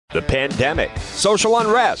the pandemic, social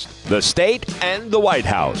unrest, the state, and the White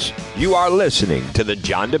House. You are listening to The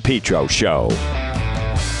John DePetro Show.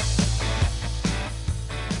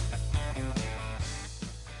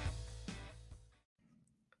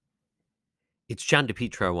 It's John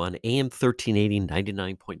DePetro on AM 1380,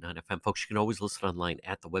 99.9 FM. Folks, you can always listen online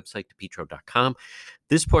at the website, depetro.com.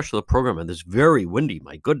 This portion of the program on this very windy,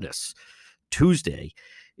 my goodness, Tuesday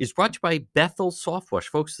is brought to you by Bethel Softwash.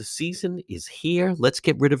 Folks, the season is here. Let's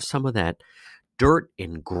get rid of some of that dirt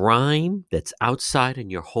and grime that's outside in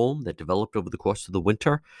your home that developed over the course of the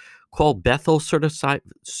winter. Call Bethel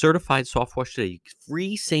Certified Softwash today.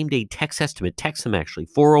 Free same-day text estimate. Text them, actually,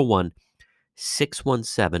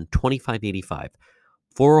 401-617-2585.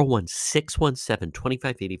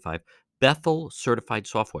 401-617-2585. Bethel Certified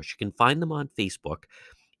Softwash. You can find them on Facebook.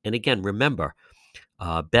 And again, remember,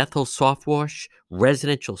 Bethel Softwash,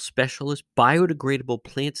 residential specialist, biodegradable,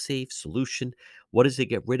 plant-safe solution. What does it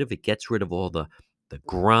get rid of? It gets rid of all the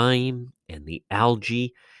grime and the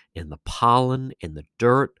algae and the pollen and the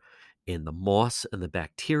dirt and the moss and the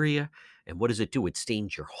bacteria. And what does it do? It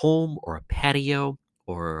stains your home or a patio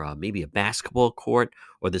or maybe a basketball court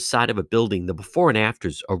or the side of a building. The before and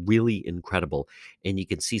afters are really incredible. And you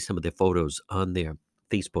can see some of their photos on their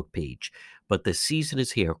Facebook page. But the season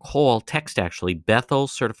is here. Text actually, Bethel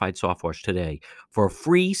Certified Softwash today for a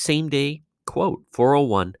free same-day quote,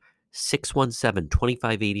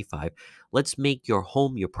 401-617-2585. Let's make your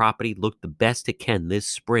home, your property look the best it can this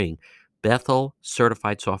spring. Bethel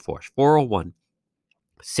Certified Softwash,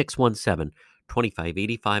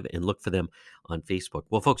 401-617-2585, and look for them on Facebook.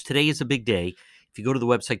 Well, folks, today is a big day. If you go to the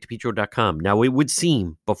website, depetro.com, now it would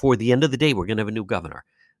seem before the end of the day we're going to have a new governor.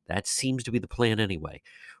 That seems to be the plan anyway.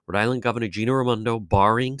 Rhode Island Governor Gina Raimondo,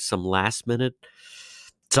 barring some last-minute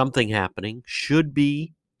something happening, should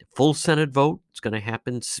be full Senate vote. It's going to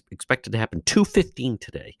happen, expected to happen 2:15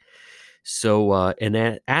 today. So, and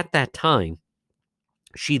at that time,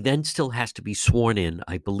 she then still has to be sworn in.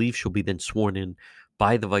 I believe she'll be then sworn in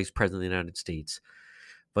by the Vice President of the United States,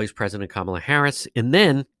 Vice President Kamala Harris. And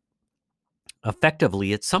then,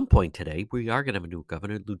 effectively, at some point today, we are going to have a new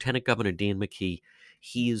governor, Lieutenant Governor Dan McKee.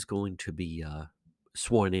 He is going to be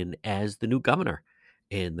sworn in as the new governor.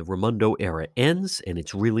 And the Raimondo era ends, and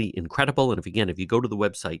it's really incredible. And if you go to the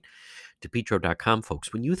website, depetro.com,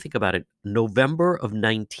 folks, when you think about it, November of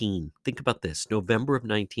 19, think about this, November of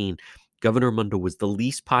 19, Governor Raimondo was the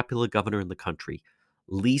least popular governor in the country,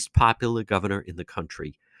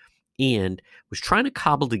 and was trying to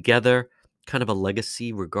cobble together kind of a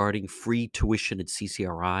legacy regarding free tuition at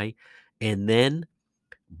CCRI. And then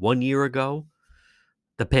 1 year ago,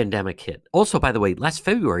 the pandemic hit. Also, by the way, last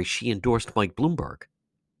February, she endorsed Mike Bloomberg.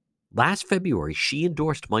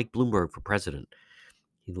 For president.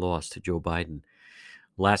 He lost to Joe Biden.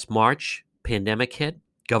 Last March, pandemic hit.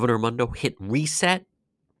 Governor Raimondo hit reset,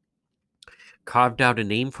 carved out a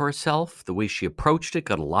name for herself. The way she approached it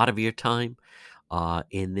got a lot of airtime.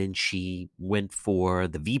 And then she went for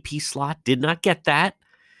the VP slot. Did not get that.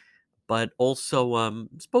 But also,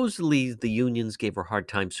 supposedly the unions gave her a hard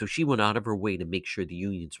time. So she went out of her way to make sure the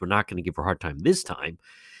unions were not going to give her a hard time this time.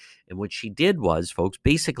 And what she did was, folks,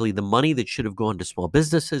 basically the money that should have gone to small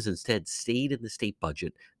businesses instead stayed in the state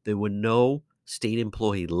budget. There were no state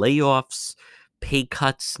employee layoffs, pay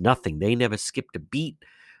cuts, nothing. They never skipped a beat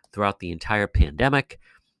throughout the entire pandemic.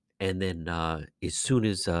 And then as soon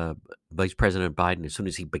as Vice President Biden, as soon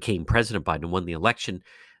as he became President Biden and won the election,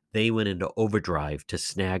 they went into overdrive to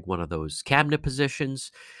snag one of those cabinet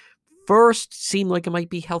positions. First, seemed like it might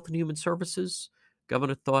be Health and Human Services.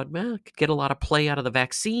 Governor thought, could get a lot of play out of the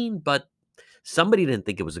vaccine, but somebody didn't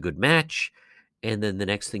think it was a good match. And then the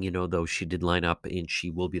next thing you know, though, she did line up and she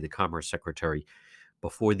will be the Commerce Secretary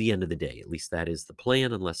before the end of the day. At least that is the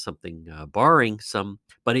plan, unless something barring some.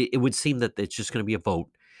 But it would seem that it's just going to be a vote.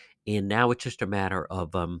 And now it's just a matter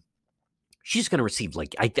of she's going to receive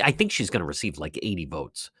I think she's going to receive 80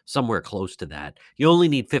 votes, somewhere close to that. You only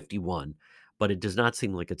need 51, but it does not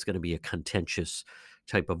seem like it's going to be a contentious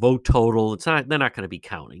type of vote total. They're not going to be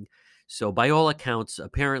counting. So by all accounts,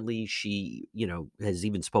 apparently she, has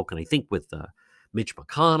even spoken, I think, with Mitch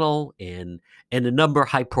McConnell and a number of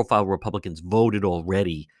high profile Republicans voted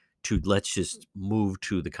already to let's just move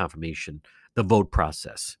to the confirmation, the vote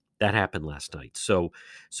process. That happened last night. So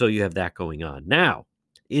you have that going on. Now,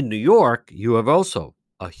 in New York, you have also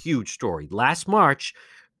a huge story. Last March,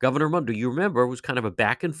 Governor Raimondo, you remember, was kind of a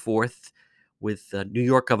back and forth with New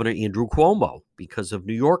York Governor Andrew Cuomo because of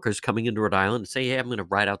New Yorkers coming into Rhode Island and say, hey, I'm going to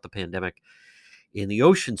ride out the pandemic in the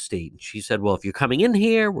Ocean State. And she said, well, if you're coming in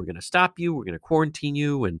here, we're going to stop you. We're going to quarantine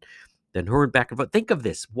you. And then her and back and forth. Think of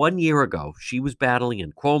this. 1 year ago, she was battling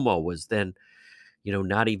and Cuomo was then,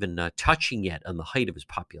 not even touching yet on the height of his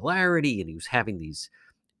popularity. And he was having these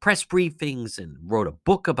press briefings and wrote a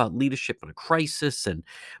book about leadership in a crisis. And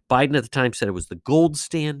Biden at the time said it was the gold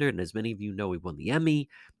standard. And as many of you know, he won the Emmy.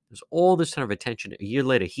 There's all this kind of attention. A year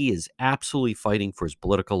later, he is absolutely fighting for his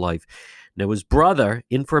political life. Now, his brother,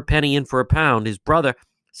 in for a penny, in for a pound, his brother,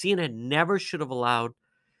 CNN never should have allowed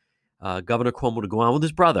Governor Cuomo to go on with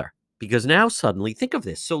his brother, because now suddenly, think of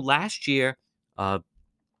this. So last year,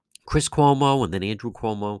 Chris Cuomo and then Andrew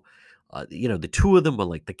Cuomo, the two of them were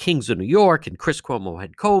like the kings of New York, and Chris Cuomo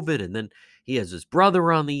had COVID, and then he has his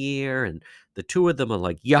brother on the air, and the two of them are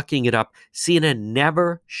like yucking it up. CNN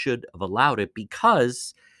never should have allowed it,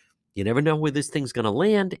 because you never know where this thing's going to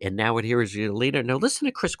land. And now it here is a year later. Now listen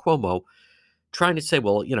to Chris Cuomo trying to say,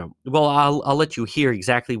 I'll let you hear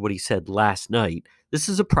exactly what he said last night. This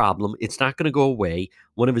is a problem. It's not going to go away.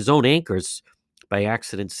 One of his own anchors by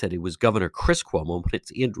accident said it was Governor Chris Cuomo, but it's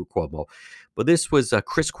Andrew Cuomo. But this was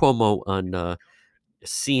Chris Cuomo on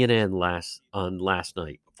CNN last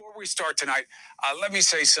night. Before we start tonight, let me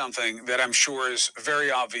say something that I'm sure is very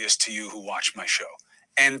obvious to you who watch my show.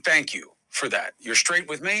 And thank you for that. You're straight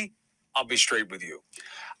with me. I'll be straight with you.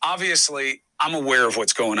 Obviously, I'm aware of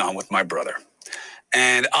what's going on with my brother.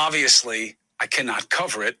 And obviously, I cannot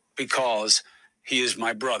cover it because he is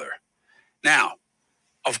my brother. Now,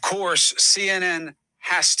 of course, CNN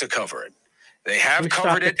has to cover it. They have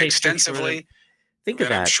covered it extensively. Think of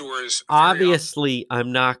that. I'm sure is obviously,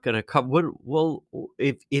 I'm not going to cover. Well,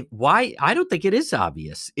 why? I don't think it is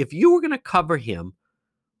obvious. If you were going to cover him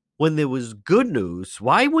when there was good news,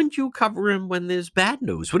 why wouldn't you cover him when there's bad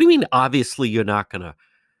news? What do you mean, obviously, you're not going to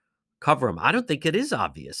cover him? I don't think it is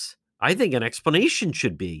obvious. I think an explanation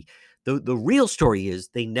should be. The real story is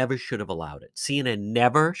they never should have allowed it. CNN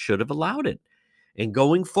never should have allowed it. And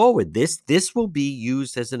going forward, this will be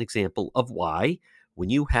used as an example of why, when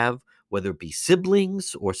you have, whether it be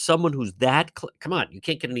siblings or someone who's that, come on, you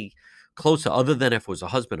can't get any closer other than if it was a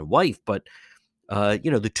husband and wife, but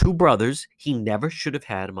the two brothers, he never should have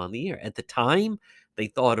had them on the air. At the time, they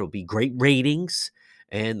thought it would be great ratings,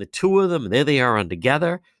 and the two of them, there they are on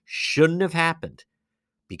together, shouldn't have happened.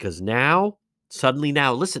 Because now he's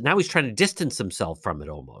trying to distance himself from it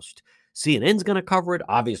almost. CNN's going to cover it.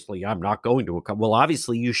 Obviously, I'm not going to. Well,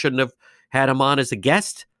 obviously, you shouldn't have had him on as a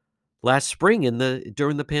guest last spring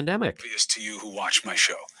during the pandemic. Obvious to you who watch my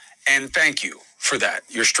show. And thank you for that.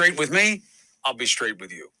 You're straight with me. I'll be straight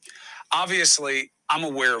with you. Obviously, I'm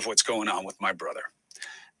aware of what's going on with my brother.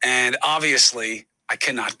 And obviously, I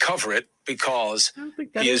cannot cover it because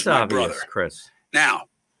he is my brother. Chris. Now,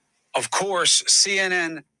 of course,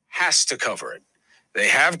 CNN has to cover it. They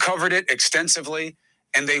have covered it extensively,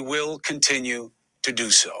 and they will continue to do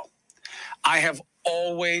so. I have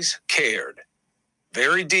always cared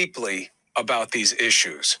very deeply about these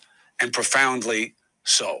issues, and profoundly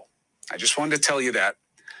so. I just wanted to tell you that.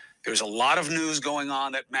 There's a lot of news going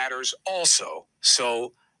on that matters also,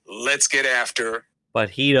 so let's get after.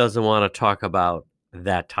 But he doesn't want to talk about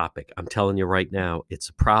that topic. I'm telling you right now, it's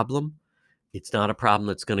a problem. It's not a problem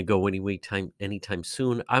that's going to go anytime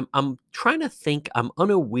soon. I'm trying to think. I'm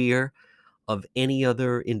unaware of any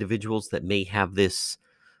other individuals that may have this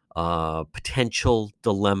potential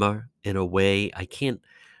dilemma in a way. I can't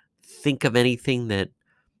think of anything that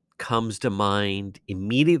comes to mind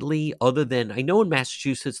immediately, other than I know in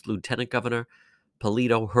Massachusetts, Lieutenant Governor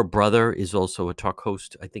Polito, her brother is also a talk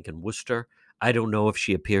host, I think in Worcester. I don't know if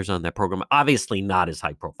she appears on that program. Obviously not as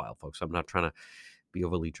high profile, folks. I'm not trying to be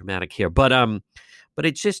overly dramatic here, but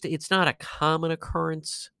it's not a common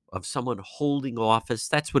occurrence of someone holding office.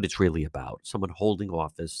 That's what it's really about. Someone holding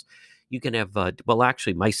office. You can have,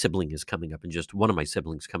 actually my sibling is coming up one of my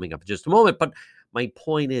siblings coming up in just a moment. But my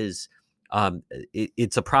point is,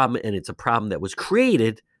 it's a problem, and it's a problem that was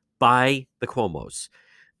created by the Cuomos,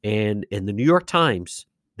 and the New York Times.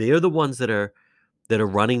 They are the ones that are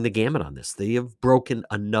running the gamut on this. They have broken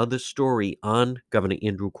another story on Governor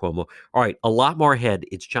Andrew Cuomo. All right, a lot more ahead.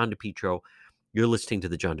 It's John DePietro. You're listening to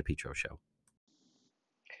the John DePietro Show.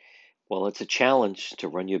 Well, it's a challenge to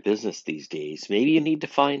run your business these days. Maybe you need to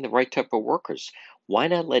find the right type of workers. Why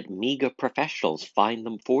not let MEGA Professionals find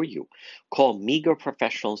them for you? Call MEGA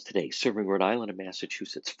Professionals today, serving Rhode Island and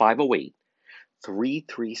Massachusetts,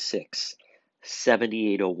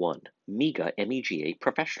 508-336-7801. MEGA, MEGA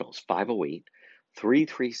Professionals,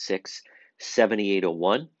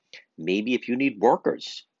 508-336-7801. Maybe if you need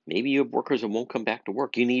workers, maybe you have workers that won't come back to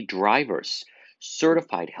work. You need drivers,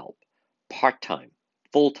 certified help, part-time,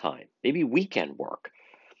 full-time, maybe weekend work.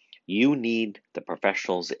 You need the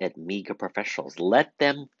professionals at MEGA Professionals. Let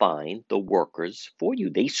them find the workers for you.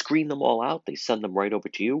 They screen them all out. They send them right over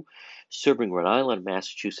to you. Serving Rhode Island,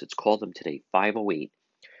 Massachusetts. Call them today,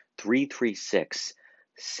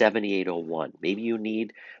 508-336-7801. Maybe you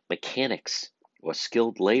need mechanics or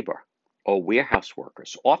skilled labor or warehouse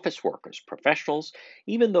workers, office workers, professionals,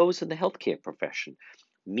 even those in the healthcare profession.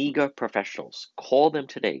 MEGA Professionals. Call them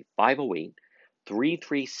today,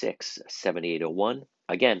 508-336-7801.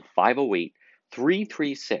 Again,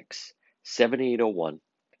 508-336-7801.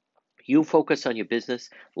 You focus on your business.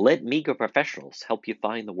 Let MEGA Professionals help you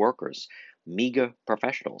find the workers. MEGA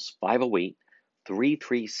Professionals,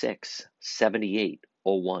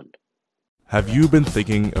 508-336-7801. Have you been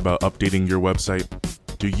thinking about updating your website?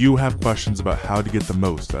 Do you have questions about how to get the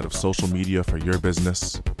most out of social media for your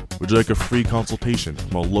business? Would you like a free consultation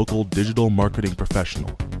from a local digital marketing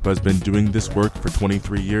professional who has been doing this work for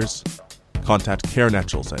 23 years? Contact Karen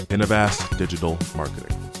Etchels at Innovast Digital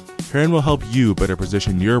Marketing. Karen will help you better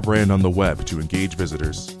position your brand on the web to engage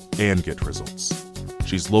visitors and get results.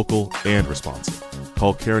 She's local and responsive.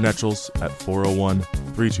 Call Karen Etchels at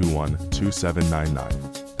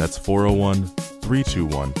 401-321-2799. That's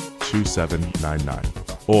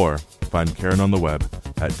 401-321-2799. Or find Karen on the web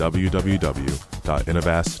at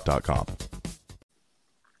www.innovast.com.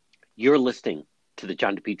 You're listening to the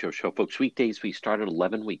John DePetro Show, folks. Weekdays we start at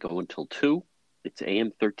 11. We go until 2. It's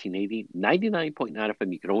AM 1380, 99.9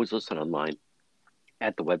 FM. You can always listen online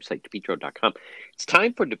at the website, DePetro.com. It's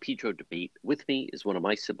time for DePetro Debate. With me is one of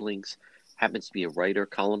my siblings, happens to be a writer,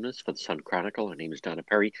 columnist for the Sun Chronicle. Her name is Donna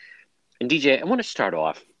Perry. And DJ, I want to start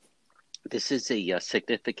off. This is a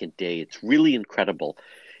significant day. It's really incredible.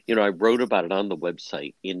 You know, I wrote about it on the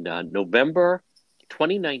website in November,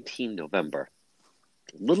 2019, November,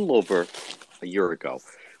 a little over a year ago.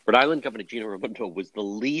 Rhode Island Governor Gina Raimondo was the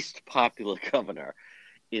least popular governor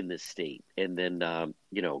in the state. And then,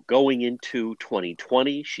 going into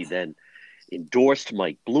 2020, she then endorsed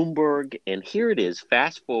Mike Bloomberg. And here it is,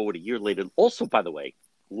 fast forward a year later. Also, by the way,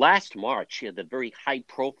 last March, she had that very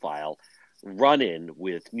high-profile run-in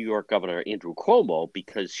with New York Governor Andrew Cuomo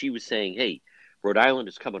because she was saying, hey, Rhode Island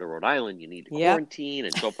is coming to Rhode Island. You need to quarantine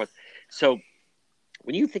and so forth. So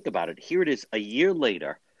when you think about it, here it is a year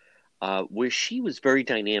later, where she was very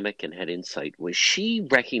dynamic and had insight, where she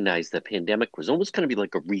recognized the pandemic was almost going to be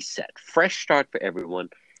like a reset, fresh start for everyone,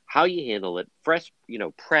 how you handle it, fresh,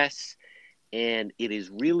 press. And it is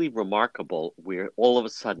really remarkable where all of a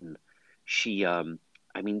sudden she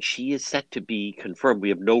is set to be confirmed. We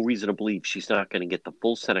have no reason to believe she's not going to get the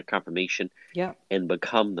full Senate confirmation and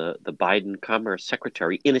become the Biden Commerce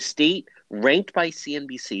Secretary in a state ranked by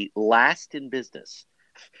CNBC last in business.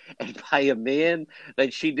 And by a man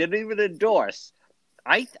that she didn't even endorse.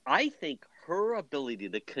 I think her ability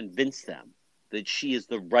to convince them that she is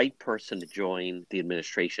the right person to join the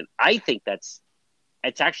administration, I think it's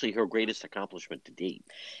actually her greatest accomplishment to date.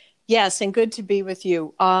 Yes, and good to be with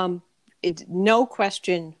you. No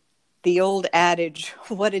question, the old adage,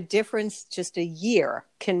 what a difference just a year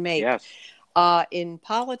can make. Yes. In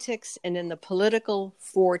politics and in the political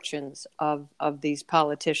fortunes of these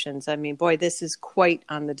politicians. I mean, boy, this is quite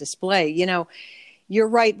on the display. You're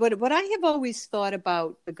right. What I have always thought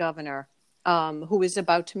about the governor, who is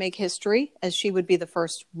about to make history, as she would be the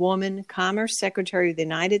first woman Commerce Secretary of the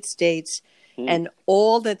United States, and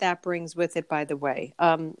all that brings with it, by the way.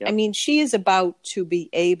 I mean, she is about to be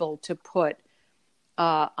able to put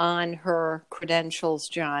on her credentials,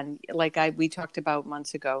 John, like we talked about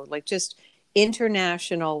months ago, like just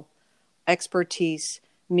international expertise,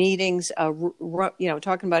 meetings,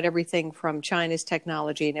 talking about everything from China's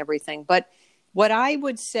technology and everything. But what I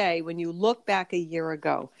would say, when you look back a year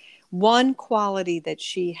ago, one quality that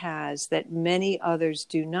she has that many others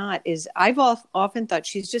do not is I've often thought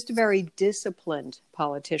she's just a very disciplined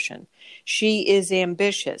politician. She is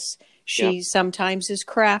ambitious. She sometimes is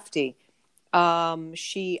crafty.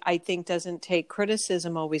 She, I think, doesn't take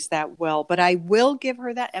criticism always that well, but I will give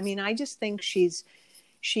her that. I mean, I just think she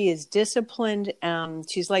is disciplined.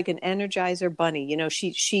 She's like an Energizer bunny.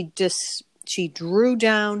 She drew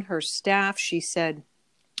down her staff. She said,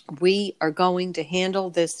 we are going to handle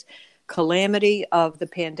this calamity of the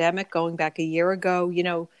pandemic going back a year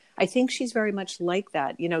ago. I think she's very much like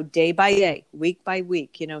that, day by day, week by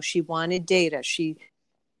week. She wanted data. She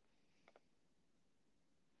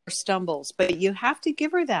stumbles, but you have to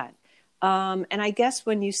give her that. And I guess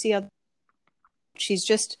when you see she's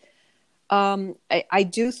just, I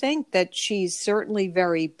do think that she's certainly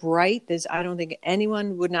very bright. I don't think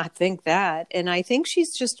anyone would not think that. And I think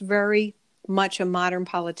she's just very much a modern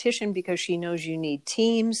politician because she knows you need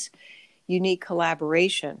teams, you need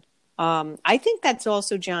collaboration. I think that's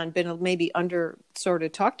also, John, been maybe under sort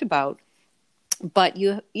of talked about, but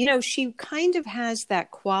she kind of has that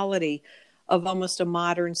quality of almost a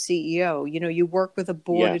modern CEO. You work with a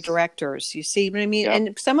board of directors. You see what I mean? Yep.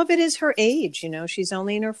 And some of it is her age. She's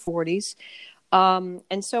only in her 40s.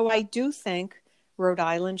 And so I do think Rhode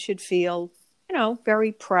Island should feel,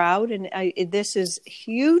 very proud. And this is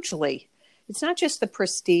hugely, it's not just the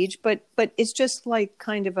prestige, but it's just like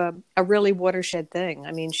kind of a really watershed thing.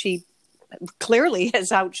 I mean, she clearly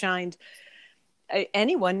has outshined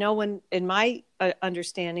anyone. No one, in my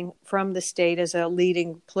understanding, from the state as a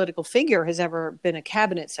leading political figure has ever been a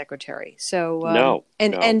cabinet secretary. So no.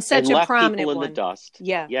 And such and a left prominent people in one. the dust.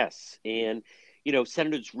 Yeah. Yes. And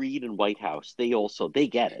Senators Reid and Whitehouse, they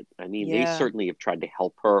get it. I mean, they certainly have tried to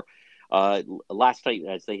help her. Last night,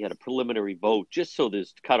 as they had a preliminary vote, just so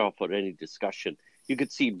there's cut off on any discussion, you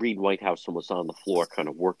could see Reid and Whitehouse was on the floor, kind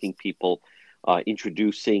of working people,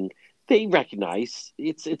 introducing. They recognize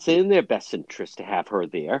it's in their best interest to have her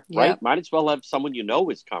there, right? Might as well have someone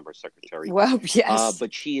as Commerce Secretary. Well, yes.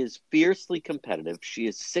 But she is fiercely competitive. She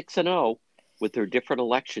is 6-0 with her different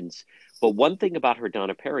elections. But one thing about her,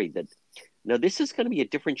 Donna Perry, now this is going to be a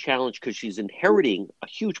different challenge because she's inheriting a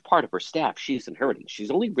huge part of her staff. She's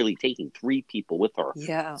only really taking 3 people with her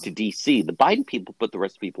to D.C. The Biden people put the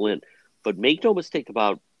rest of people in. But make no mistake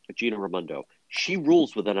about Gina Raimondo. She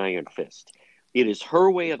rules with an iron fist. It is her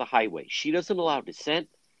way or the highway. She doesn't allow dissent.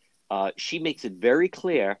 She makes it very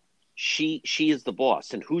clear she is the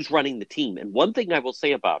boss and who's running the team. And one thing I will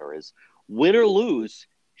say about her is, win or lose,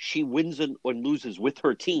 she wins and loses with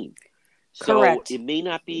her team. So Correct. It may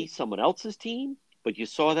not be someone else's team, but you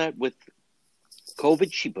saw that with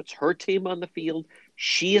COVID. She puts her team on the field.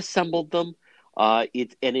 She assembled them.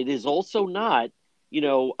 It is also not,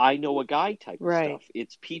 I know a guy type of stuff.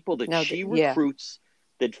 It's people that she recruits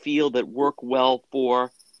that feel that work well for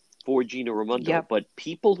Gina Raimondo. Yep. But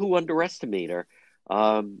people who underestimate her,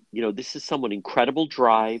 this is someone incredible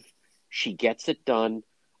drive. She gets it done.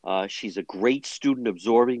 She's a great student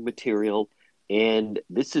absorbing material. And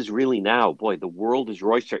this is really now, boy, the world is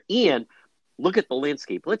your oyster. And look at the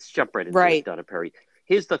landscape. Let's jump right into it, Donna Perry.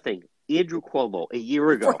 Here's the thing. Andrew Cuomo, a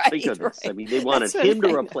year ago, think of this. I mean, they wanted him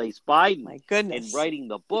to replace Biden. My goodness. And writing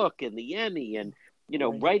the book and the Emmy and,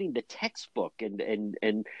 writing the textbook.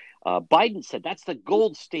 And Biden said that's the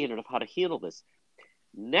gold standard of how to handle this.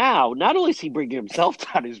 Now, not only is he bringing himself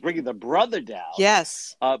down, he's bringing the brother down.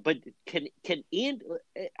 Yes. But can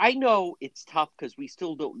I know it's tough because we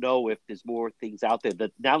still don't know if there's more things out there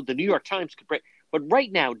that now the New York Times could break. But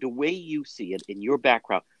right now, the way you see it in your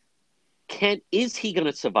background, is he going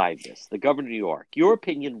to survive this? The governor of New York, your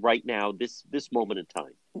opinion right now, this moment in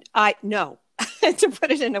time? No, to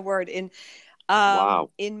put it in a word, wow.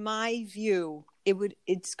 In my view,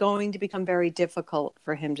 it's going to become very difficult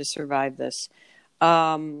for him to survive this.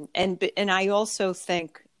 And I also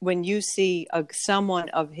think when you see someone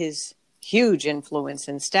of his huge influence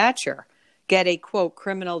and stature get a, quote,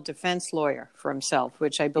 criminal defense lawyer for himself,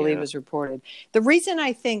 which I believe was reported. The reason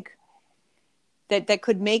I think that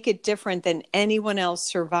could make it different than anyone else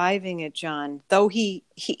surviving it, John, though he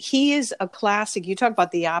is a classic. You talk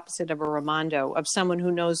about the opposite of a Raimondo, of someone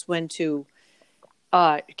who knows when to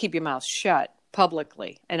keep your mouth shut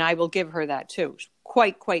publicly. And I will give her that too.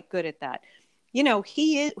 Quite good at that.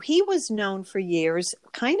 He was known for years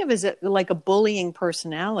kind of as like a bullying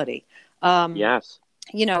personality. Yes.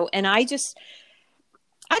 And I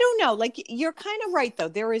don't know, like you're kind of right though.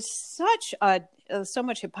 There is so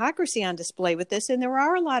much hypocrisy on display with this. And there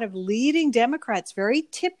are a lot of leading Democrats very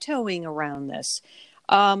tiptoeing around this.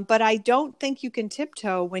 But I don't think you can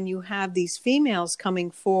tiptoe when you have these females coming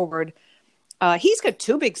forward. He's got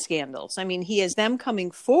 2 big scandals. I mean, he has them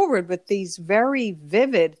coming forward with these very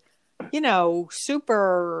vivid,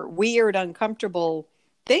 super weird, uncomfortable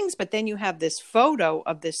things. But then you have this photo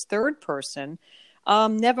of this third person.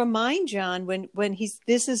 Never mind, John, when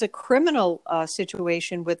this is a criminal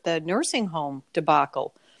situation with the nursing home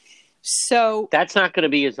debacle. So that's not going to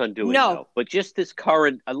be his undoing, no. Though. But just this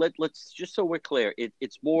current, let's just so we're clear,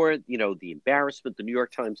 it's more, the embarrassment. The New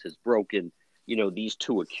York Times has broken, these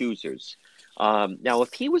 2 accusers. Now,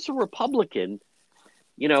 if he was a Republican,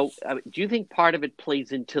 do you think part of it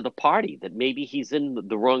plays into the party, that maybe he's in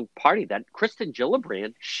the wrong party? That Kristen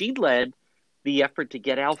Gillibrand, she led the effort to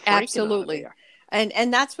get Al Franken absolutely. out of there.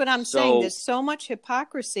 And that's what I'm saying. There's so much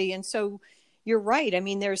hypocrisy. And so you're right. I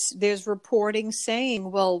mean, there's reporting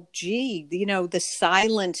saying, well, gee, the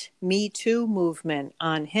silent Me Too movement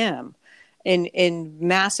on him in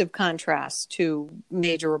massive contrast to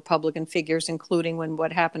major Republican figures, including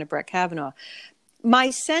what happened to Brett Kavanaugh. My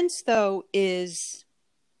sense, though, is,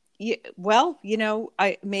 Well,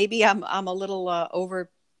 maybe I'm a little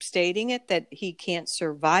overstating it, that he can't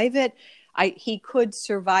survive it. He could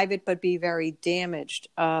survive it, but be very damaged.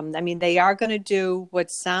 They are going to do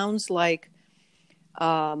what sounds like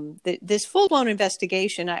this full-blown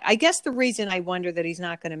investigation. I guess the reason I wonder that he's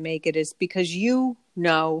not going to make it is because,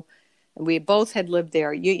 we both had lived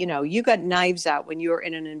there. You got knives out when you're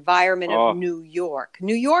in an environment of New York.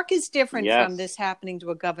 New York is different from this happening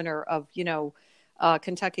to a governor of,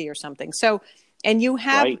 Kentucky or something. So, and you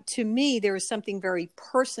have, to me, there is something very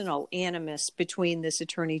personal animus between this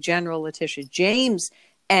Attorney General, Letitia James,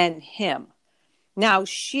 and him. Now,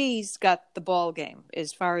 she's got the ball game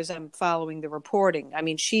as far as I'm following the reporting.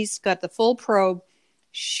 She's got the full probe.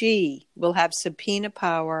 She will have subpoena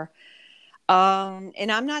power.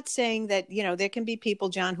 And I'm not saying that, there can be people,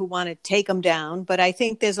 John, who want to take them down, but I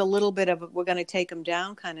think there's a little bit of we're going to take them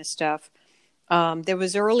down kind of stuff. There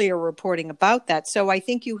was earlier reporting about that. So I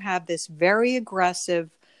think you have this very aggressive,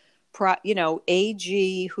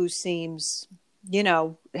 AG who seems,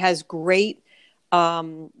 has great,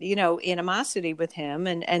 animosity with him,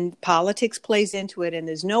 and politics plays into it. And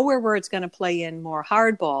there's nowhere where it's going to play in more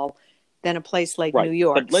hardball than a place like New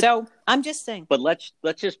York. So I'm just saying. But let's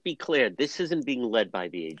just be clear. This isn't being led by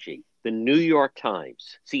the AG. The New York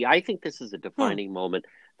Times. See, I think this is a defining moment.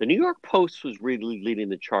 The New York Post was really leading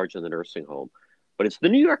the charge on the nursing home. But it's the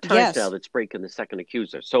New York Times now that's breaking the second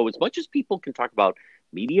accuser. So as much as people can talk about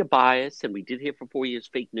media bias, and we did here for 4 years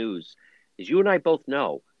fake news, as you and I both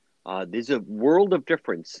know, there's a world of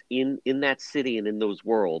difference in that city and in those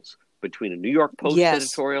worlds between a New York Post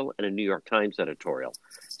editorial and a New York Times editorial.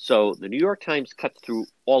 So the New York Times cuts through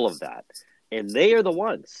all of that. And they are the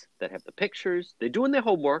ones that have the pictures. They're doing their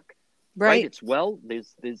homework. Right. It's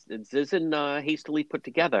this isn't hastily put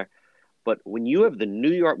together. But when you have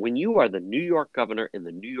when you are the New York governor and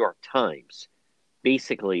the New York Times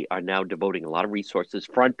basically are now devoting a lot of resources,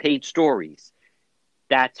 front page stories.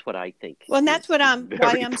 That's what I think. Well, and that's why I'm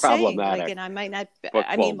saying. And I might not.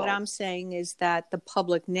 What I'm saying is that the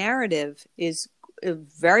public narrative is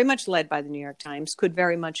very much led by the New York Times. Could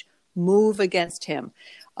very much move against him,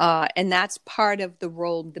 and that's part of the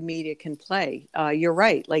role the media can play. You're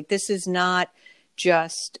right. This is not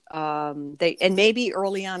just and maybe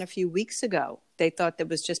early on a few weeks ago they thought that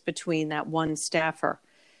was just between that one staffer.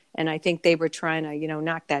 And I think they were trying to,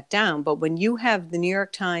 knock that down. But when you have the New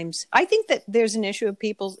York Times, I think that there's an issue of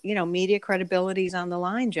people's, media credibilities on the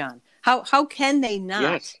line, John. How can they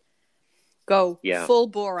not go full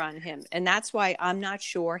bore on him? And that's why I'm not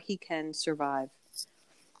sure he can survive.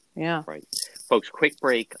 Yeah. Right. Folks, quick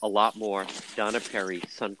break. A lot more. Donna Perry,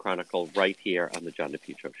 Sun Chronicle, right here on the John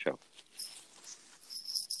DePietro Show.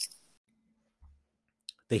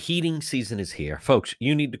 The heating season is here. Folks,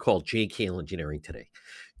 you need to call JKL Engineering today.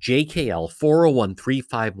 JKL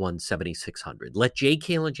 401-351-7600. Let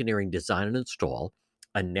JKL Engineering design and install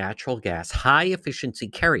a natural gas high-efficiency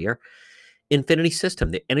Carrier Infinity system.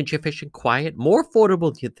 They're energy efficient, quiet, more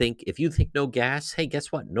affordable than you think. If you think no gas, hey,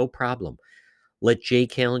 guess what? No problem. Let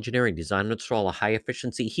JKL Engineering design and install a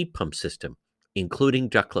high-efficiency heat pump system, including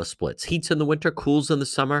ductless splits. Heats in the winter, cools in the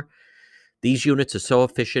summer. These units are so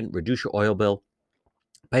efficient, reduce your oil bill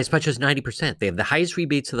by as much as 90%. They have the highest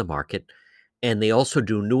rebates in the market. And they also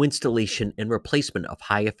do new installation and replacement of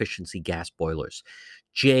high-efficiency gas boilers.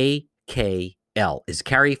 JKL is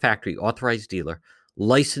Carrier Factory authorized dealer,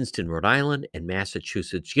 licensed in Rhode Island and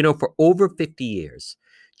Massachusetts. For over 50 years,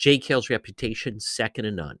 JKL's reputation second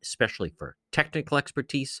to none, especially for technical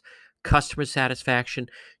expertise, customer satisfaction.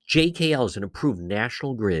 JKL is an approved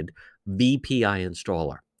National Grid VPI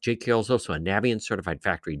installer. JKL is also a Navient certified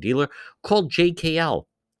factory dealer. Called JKL.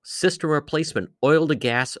 System replacement, oil to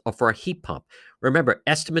gas, or for a heat pump. Remember,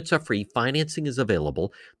 estimates are free. Financing is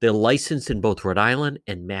available. They're licensed in both Rhode Island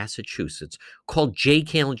and Massachusetts. Call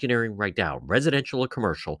JKL Engineering right now, residential or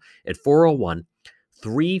commercial, at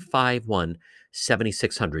 401-351-7600.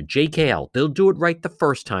 JKL, they'll do it right the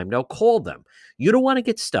first time. Now call them. You don't want to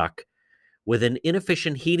get stuck with an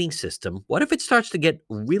inefficient heating system. What if it starts to get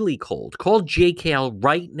really cold? Call JKL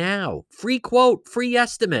right now. Free quote, free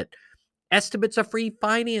estimate. Estimates are free.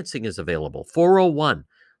 Financing is available.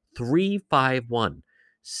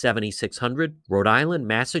 401-351-7600. Rhode Island,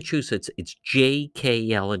 Massachusetts. It's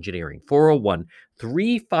JKL Engineering.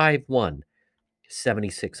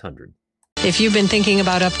 401-351-7600. If you've been thinking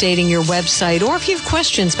about updating your website, or if you have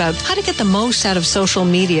questions about how to get the most out of social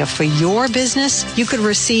media for your business, you could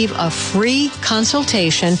receive a free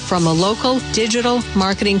consultation from a local digital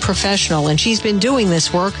marketing professional, and she's been doing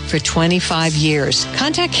this work for 25 years.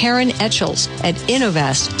 Contact Karen Etchels at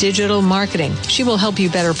Innovast Digital Marketing. She will help you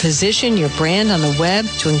better position your brand on the web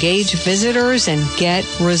to engage visitors and get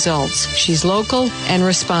results. She's local and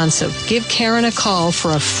responsive. Give Karen a call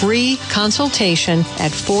for a free consultation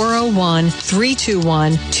at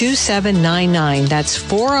 401-321-2799. That's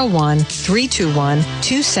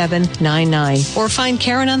 401-321-2799. Or find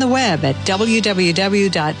Karen on the web at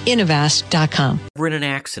www.innovast.com. We're in an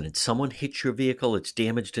accident. Someone hits your vehicle. It's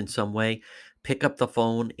damaged in some way. Pick up the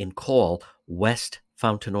phone and call West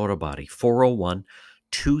Fountain Auto Body,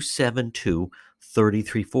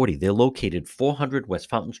 401-272-3340. They're located 400 West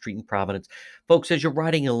Fountain Street in Providence. Folks, as you're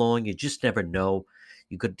riding along, you just never know.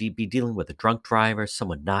 You could be dealing with a drunk driver,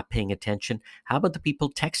 someone not paying attention. How about the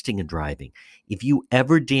people texting and driving? If you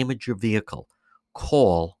ever damage your vehicle,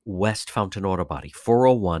 call West Fountain Auto Body,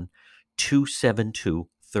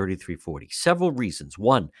 401-272-3340. Several reasons.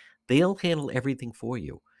 One, they'll handle everything for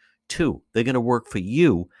you. Two, they're going to work for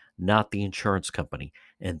you, not the insurance company.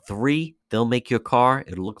 And three, they'll make your car,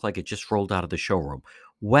 it'll look like it just rolled out of the showroom.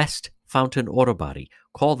 West Fountain Auto Body.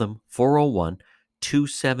 Call them,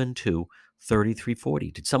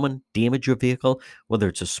 401-272-3340. Did someone damage your vehicle? Whether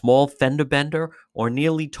it's a small fender bender or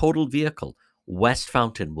nearly totaled vehicle, West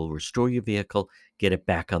Fountain will restore your vehicle, get it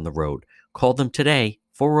back on the road. Call them today,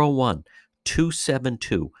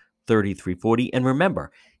 401-272-3340. And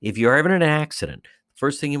remember, if you're ever in an accident,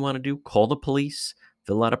 first thing you want to do, call the police,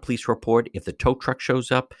 fill out a police report. If the tow truck shows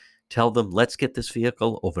up, tell them, let's get this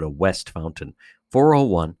vehicle over to West Fountain,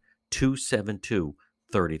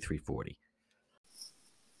 401-272-3340.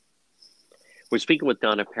 We're speaking with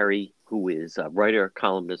Donna Perry, who is a writer,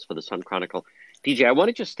 columnist for the Sun Chronicle. DJ, I want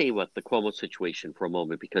to just stay with the Cuomo situation for a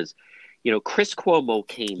moment because, Chris Cuomo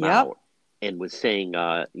came out and was saying,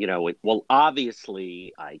 well,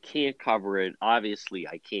 obviously I can't cover it. Obviously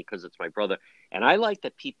I can't because it's my brother. And I like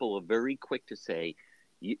that people are very quick to say,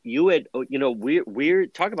 we're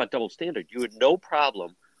talking about double standard. You had no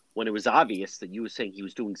problem when it was obvious that you were saying he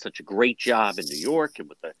was doing such a great job in New York and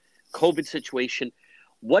with the COVID situation.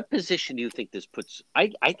 What position do you think this puts?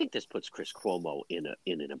 I think this puts Chris Cuomo in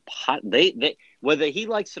an important. They whether he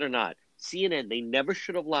likes it or not, CNN, they never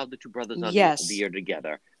should have allowed the two brothers on the air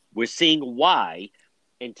together. We're seeing why,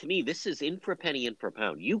 and to me, this is in for a penny, in for a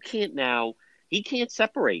pound. He can't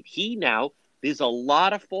separate. There's a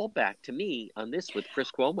lot of fallback to me on this with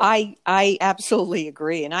Chris Cuomo. I absolutely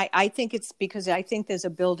agree. And I think it's because I think there's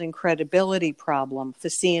a building credibility problem for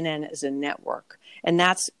CNN as a network. And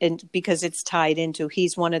that's because it's tied into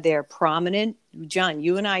he's one of their prominent, John,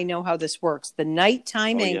 you and I know how this works. The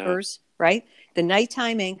nighttime anchors, right? The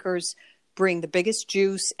nighttime anchors bring the biggest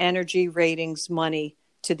juice, energy, ratings, money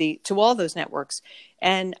to all those networks.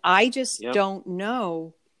 And I just don't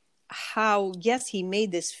know how, yes, he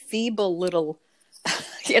made this feeble little,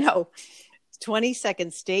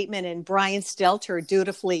 20-second statement, and Brian Stelter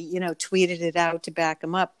dutifully, tweeted it out to back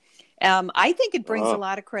him up. I think it brings a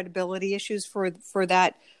lot of credibility issues for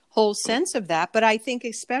that whole sense of that. But I think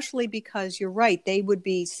especially because you're right, they would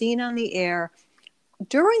be seen on the air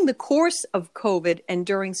during the course of COVID and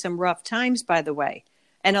during some rough times, by the way,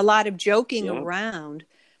 and a lot of joking around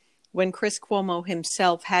when Chris Cuomo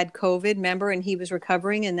himself had COVID, remember, and he was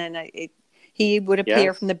recovering, and then he would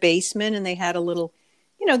appear from the basement, and they had a little,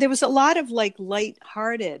 there was a lot of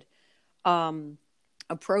lighthearted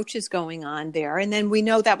approaches going on there. And then we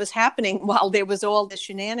know that was happening while there was all the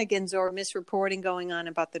shenanigans or misreporting going on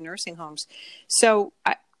about the nursing homes. So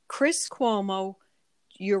Chris Cuomo,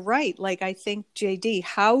 you're right. I think, JD,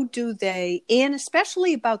 how do they, and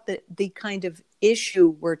especially about the kind of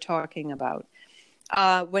issue we're talking about,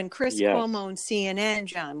 when Chris Cuomo and CNN,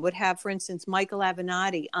 John, would have, for instance, Michael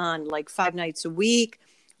Avenatti on 5 nights a week,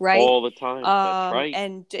 right? All the time. That's right.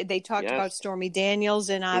 And they talked about Stormy Daniels,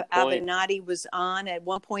 and Avenatti was on. At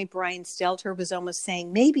one point, Brian Stelter was almost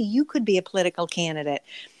saying, maybe you could be a political candidate.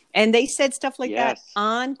 And they said stuff like that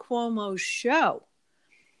on Cuomo's show.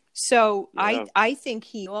 So I think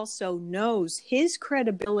he also knows his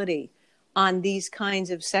credibility on these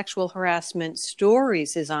kinds of sexual harassment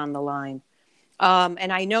stories is on the line.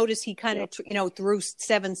 And I noticed he kind of, threw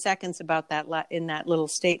 7 seconds about that in that little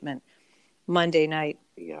statement Monday night.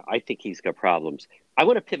 Yeah, I think he's got problems. I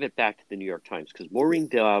want to pivot back to the New York Times because Maureen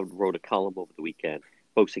Dowd wrote a column over the weekend.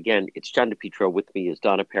 Folks, again, it's John DePietro. With me is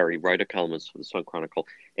Donna Perry, writer, columnist for the Sun Chronicle.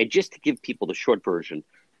 And just to give people the short version,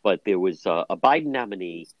 but there was a Biden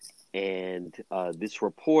nominee and this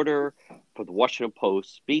reporter for the Washington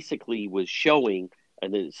Post basically was showing,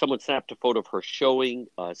 and then someone snapped a photo of her showing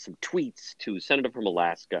some tweets to a senator from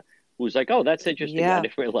Alaska who was like, "Oh, that's interesting. I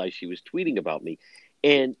didn't realize she was tweeting about me."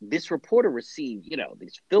 And this reporter received,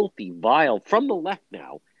 these filthy, vile, from the left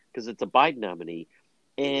now, because it's a Biden nominee.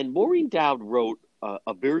 And Maureen Dowd wrote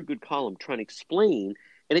a very good column trying to explain,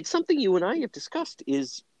 and it's something you and I have discussed,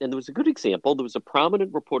 and there was a good example. There was a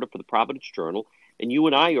prominent reporter for the Providence Journal, and you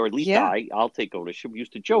and I, or at least I'll take ownership, we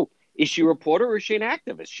used to joke, is she a reporter or is she an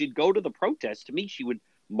activist? She'd go to the protests. To me, she would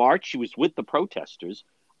march. She was with the protesters.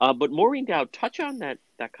 But Maureen Dowd, touch on that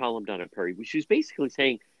column down at Perry, she was basically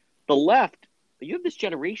saying the left, you have this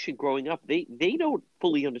generation growing up, they don't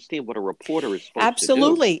fully understand what a reporter is supposed to do.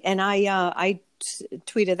 Absolutely. And I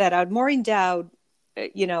tweeted that out. Maureen Dowd,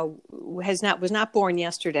 was not born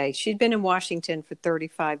yesterday. She'd been in Washington for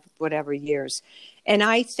 35 whatever years. And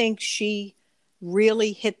I think she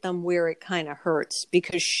really hit them where it kind of hurts,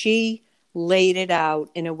 because she laid it out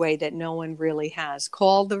in a way that no one really has.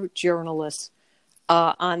 Called the journalists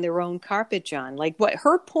on their own carpet, John. Like, what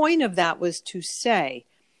her point of that was to say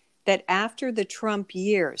that after the Trump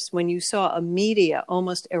years, when you saw a media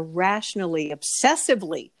almost irrationally,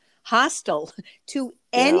 obsessively hostile to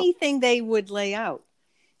anything they would lay out,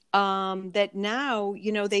 that now,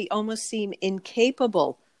 they almost seem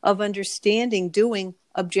incapable of understanding doing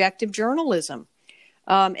objective journalism.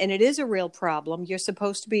 And it is a real problem. You're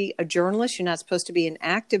supposed to be a journalist. You're not supposed to be an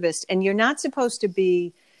activist. And you're not supposed to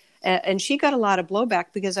be, and she got a lot of blowback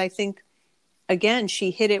because I think, again,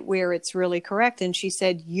 she hit it where it's really correct. And she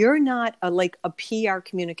said, you're not like a PR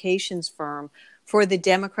communications firm for the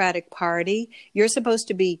Democratic Party. You're supposed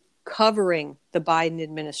to be covering the Biden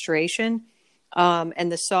administration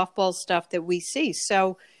and the softball stuff that we see.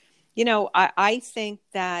 So, I think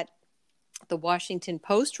that the Washington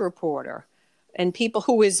Post reporter and people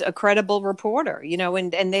who is a credible reporter,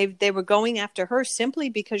 and they were going after her simply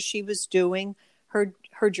because she was doing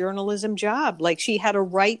her journalism job. Like, she had a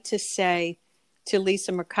right to say to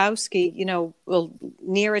Lisa Murkowski, Neera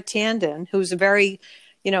Tanden, who's a very,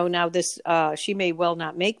 now this, she may well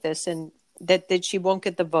not make this, and that she won't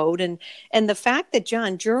get the vote. And the fact that,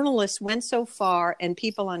 John, journalists went so far, and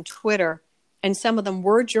people on Twitter, and some of them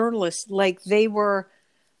were journalists, like they were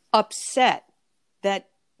upset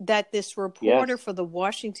that this reporter for the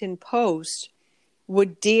Washington Post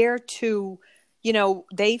would dare to,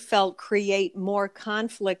 they felt create more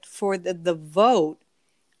conflict for the vote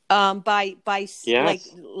by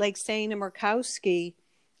like saying to Murkowski,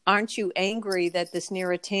 aren't you angry that this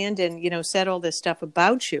Neera Tanden, said all this stuff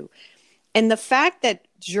about you? And the fact that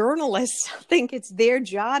journalists think it's their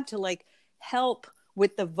job to help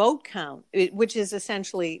with the vote count, which is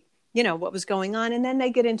essentially, what was going on. And then they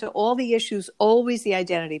get into all the issues, always the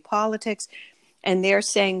identity politics. And they're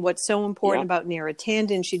saying what's so important about Neera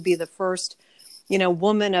Tanden, she'd be the first,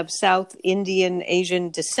 woman of South Indian Asian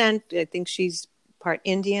descent. I think she's part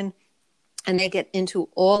Indian. And they get into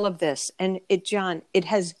all of this. And John, it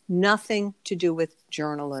has nothing to do with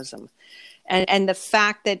journalism. And the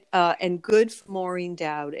fact that, and good for Maureen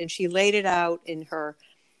Dowd, and she laid it out in her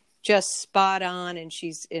just spot on, and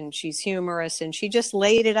she's humorous, and she just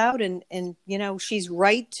laid it out, and she's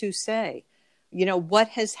right to say, what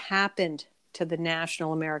has happened to the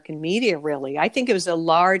national American media, really. I think it was a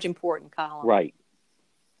large, important column. Right.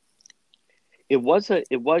 It was,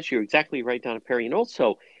 you're exactly right, Donna Perry. And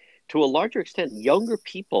also, to a larger extent, younger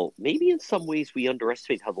people, maybe in some ways we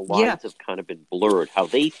underestimate how the lines have kind of been blurred, how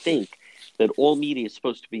they think that all media is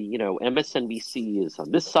supposed to be, MSNBC is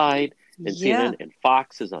on this side, and CNN and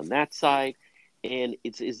Fox is on that side. And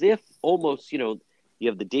it's as if almost, you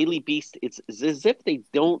have the Daily Beast. It's as if they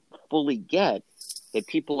don't fully get that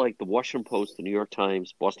people like the Washington Post, the New York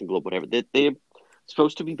Times, Boston Globe, whatever, that they're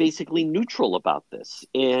supposed to be basically neutral about this.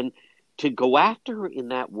 And to go after her in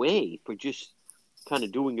that way for just kind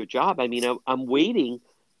of doing your job, I mean, I'm waiting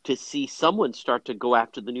to see someone start to go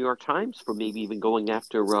after the New York Times for maybe even going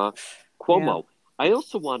after Cuomo. Yeah. I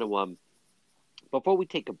also want to, before we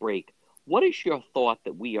take a break, what is your thought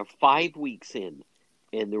that we are 5 weeks in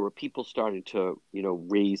and there were people starting to,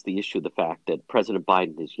 raise the issue of the fact that President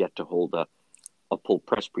Biden is yet to hold a full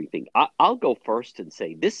press briefing? I'll go first and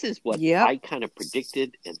say this is what I kind of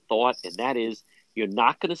predicted and thought, and that is you're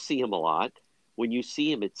not going to see him a lot. When you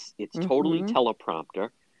see him, it's totally teleprompter.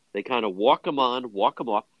 They kind of walk him on, walk him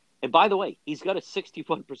off. And by the way, he's got a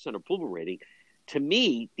 61% approval rating. To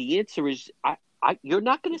me, the answer is you're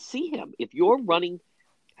not going to see him. If you're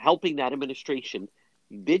helping that administration,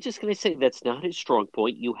 they're just going to say that's not his strong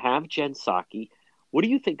point. You have Jen Psaki. What do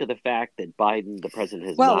you think of the fact that Biden, the president,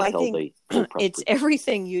 has Well, not I held think a full press it's briefing?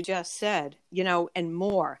 everything you just said, and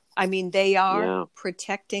more. I mean, they are Yeah.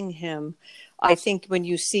 protecting him. I think when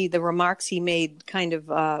you see the remarks he made, kind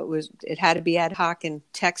of it had to be ad hoc in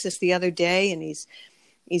Texas the other day, and he's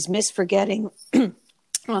misforgetting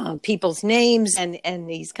people's names, and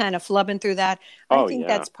he's kind of flubbing through that. I think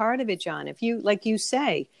that's part of it, John. If you, like you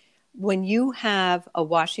say, when you have a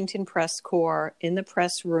Washington press corps in the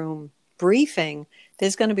press room briefing,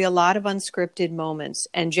 there's going to be a lot of unscripted moments.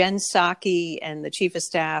 And Jen Psaki and the chief of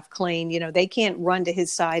staff, Klain, they can't run to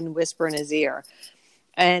his side and whisper in his ear.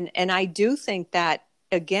 And I do think that,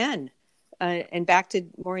 again, and back to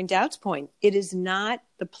Maureen Dowd's point, it is not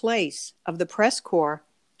the place of the press corps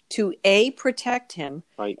to protect him,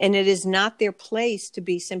 right, and it is not their place to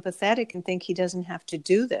be sympathetic and think he doesn't have to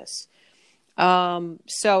do this.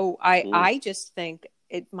 So I just think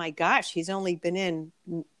my gosh, he's only been in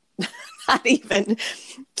not even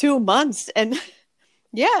 2 months, and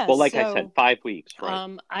yeah. Well, like I said, 5 weeks,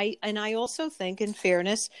 right? I also think, in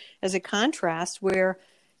fairness, as a contrast, where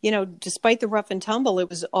despite the rough and tumble, it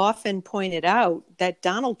was often pointed out that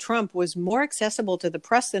Donald Trump was more accessible to the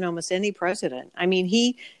press than almost any president. I mean,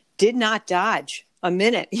 he did not dodge a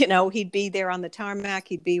minute. He'd be there on the tarmac,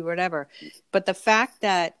 he'd be whatever. But the fact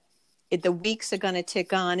that the weeks are going to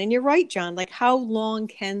tick on, and you're right, John, like how long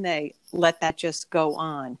can they let that just go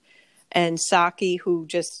on? And Psaki, who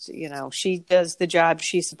just, she does the job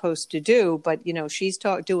she's supposed to do, but, she's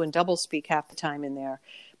doing doublespeak half the time in there.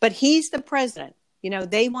 But he's the president.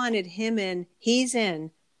 They wanted him in, he's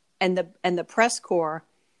in, and the press corps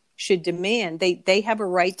should demand, they have a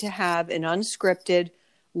right to have an unscripted,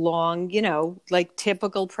 long, like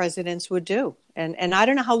typical presidents would do. And I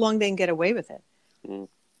don't know how long they can get away with it. Mm.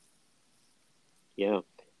 Yeah.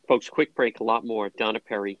 Folks, quick break, a lot more. Donna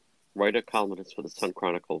Perry, writer, columnist for the Sun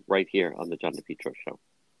Chronicle, right here on the John DePetro Show.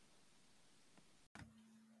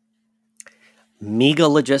 Mega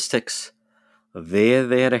Logistics. They're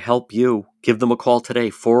there to help you. Give them a call today,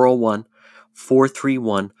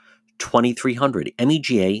 401-431-2300.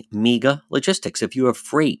 MEGA, Mega Logistics. If you have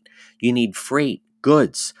freight, you need freight,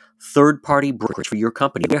 goods, third-party brokerage for your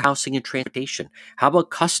company, warehousing and transportation. How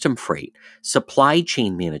about custom freight, supply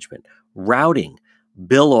chain management, routing,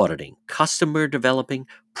 bill auditing, customer developing,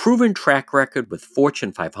 proven track record with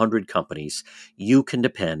Fortune 500 companies? You can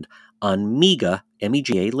depend on MEGA,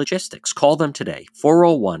 MEGA Logistics. Call them today,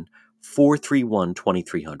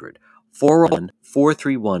 401-431-2300.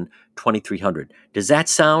 401-431-2300. Does that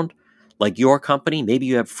sound like your company? Maybe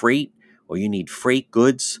you have freight, or you need freight,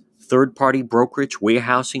 goods, third-party brokerage,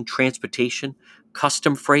 warehousing, transportation,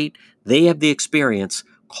 custom freight. They have the experience.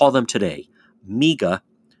 Call them today. MEGA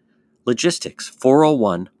Logistics,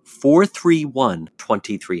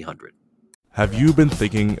 401-431-2300. Have you been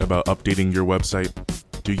thinking about updating your website?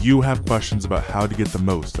 Do you have questions about how to get the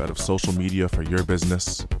most out of social media for your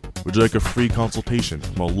business? Would you like a free consultation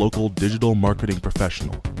from a local digital marketing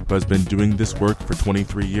professional who has been doing this work for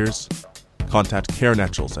 23 years? Contact Karen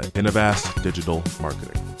Etchels at Innovast Digital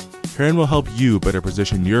Marketing. Karen will help you better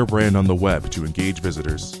position your brand on the web to engage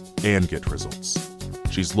visitors and get results.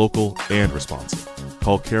 She's local and responsive.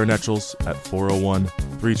 Call Karen Etchels at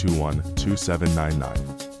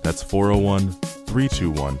 401-321-2799. That's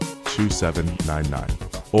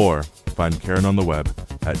 401-321-2799. Or find Karen on the web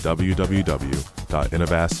at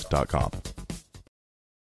www.innovast.com.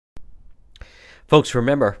 Folks,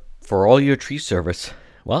 remember, for all your tree service,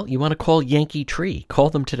 well, you want to call Yankee Tree. Call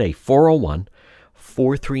them today,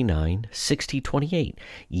 401-439-6028.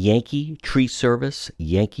 Yankee Tree Service,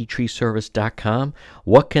 yankeetreeservice.com.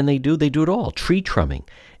 What can they do? They do it all. Tree trimming,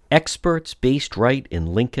 experts based right in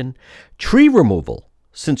Lincoln, tree removal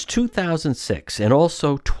since 2006, and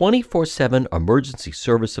also 24/7 emergency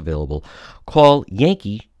service available. Call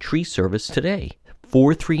Yankee Tree Service today,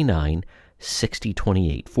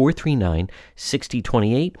 439-6028.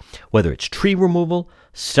 439-6028. Whether it's tree removal,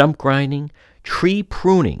 stump grinding, tree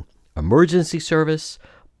pruning, emergency service,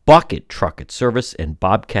 bucket trucket service, and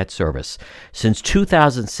bobcat service. Since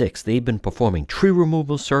 2006, they've been performing tree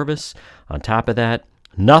removal service. On top of that,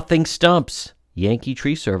 nothing stumps. Yankee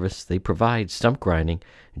Tree Service, they provide stump grinding.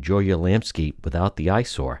 Enjoy your landscape without the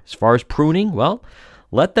eyesore. As far as pruning, well,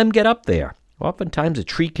 let them get up there. Oftentimes a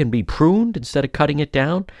tree can be pruned instead of cutting it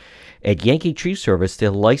down. At Yankee Tree Service,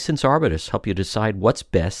 their licensed arborists help you decide what's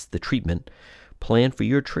best, the treatment plan for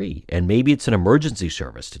your tree. And maybe it's an emergency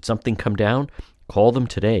service. Did something come down? Call them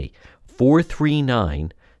today,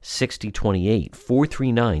 439-6028.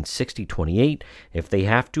 439-6028. If they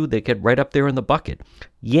have to, they get right up there in the bucket.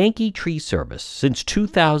 Yankee Tree Service, since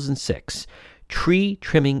 2006. Tree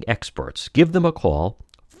trimming experts. Give them a call,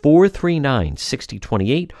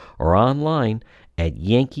 439-6028 or online at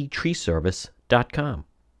yankeetreeservice.com.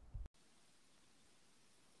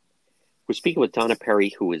 We're speaking with Donna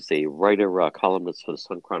Perry, who is a writer, columnist for the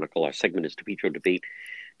Sun Chronicle. Our segment is DePietro Debate.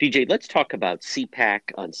 DJ, let's talk about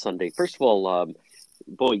CPAC on Sunday. First of all,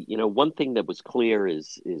 boy, one thing that was clear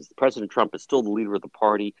is President Trump is still the leader of the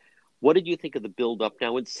party. What did you think of the build-up?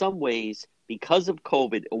 Now, in some ways, because of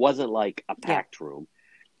COVID, it wasn't like a packed room.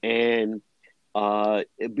 And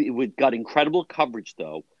it got incredible coverage,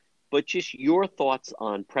 though. But just your thoughts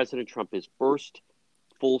on President Trump, his first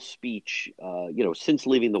full speech, since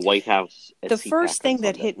leaving the White House. The first thing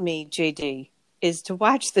that hit me, JD, is to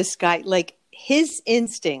watch this guy, like his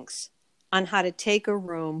instincts on how to take a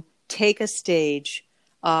room, take a stage.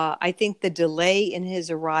 I think the delay in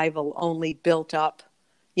his arrival only built up,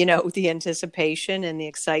 the anticipation and the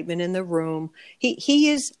excitement in the room. He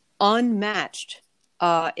is unmatched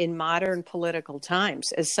in modern political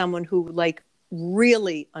times as someone who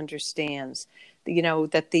really understands the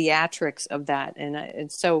theatrics of that.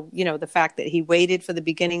 And so, the fact that he waited for the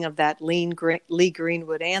beginning of that Lee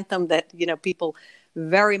Greenwood anthem that, people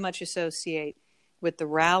very much associate with the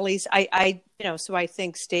rallies. So I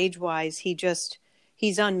think stage wise,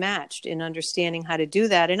 he's unmatched in understanding how to do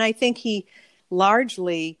that. And I think he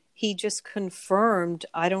just confirmed,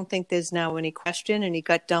 I don't think there's now any question, and he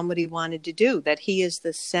got done what he wanted to do, that he is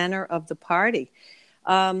the center of the party.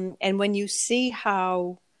 And when you see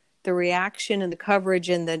how the reaction and the coverage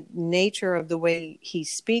and the nature of the way he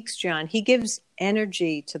speaks, John, he gives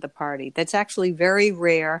energy to the party. That's actually very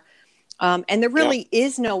rare. And there really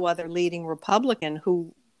is no other leading Republican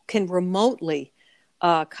who can remotely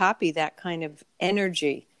copy that kind of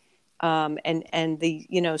energy and the,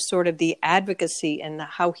 sort of the advocacy and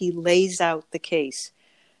how he lays out the case.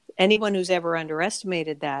 Anyone who's ever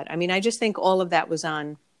underestimated that, I mean, I just think all of that was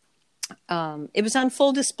on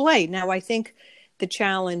full display. Now, I think the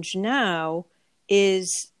challenge now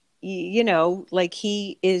is, he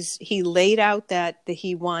laid out that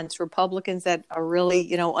he wants Republicans that are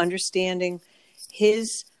really, understanding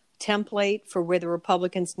his template for where the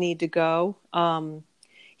Republicans need to go.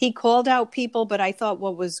 He called out people, but I thought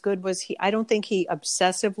what was good was I don't think he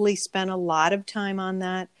obsessively spent a lot of time on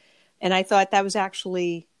that. And I thought that was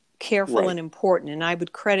actually careful and important. And I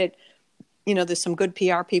would credit, there's some good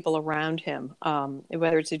PR people around him,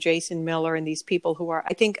 whether it's a Jason Miller and these people who are,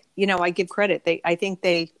 I think, I give credit. I think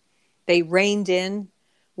they reined in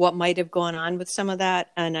what might have gone on with some of that.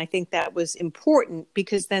 And I think that was important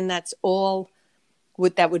because then that's all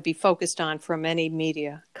that would be focused on from any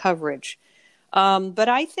media coverage. But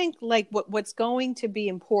I think what's going to be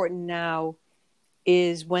important now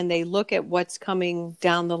is when they look at what's coming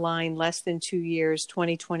down the line, less than 2 years,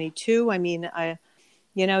 2022. I mean,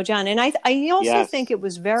 John, and I also think it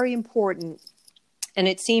was very important, and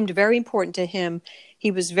it seemed very important to him.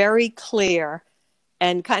 He was very clear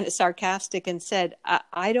and kind of sarcastic and said,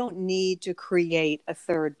 I don't need to create a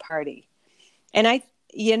third party. And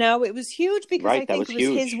it was huge because I think it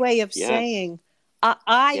was his way of saying,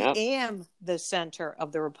 I am the center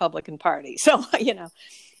of the Republican Party. So,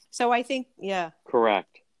 so I think,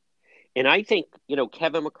 Correct. And I think,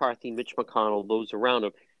 Kevin McCarthy, Mitch McConnell, those around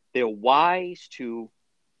him, they're wise to,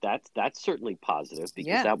 that's certainly positive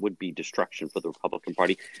because that would be destruction for the Republican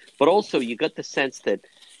Party. But also you got the sense that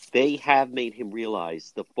they have made him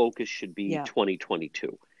realize the focus should be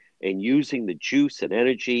 2022 and using the juice and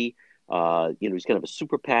energy. He's going to have a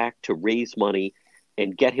super PAC to raise money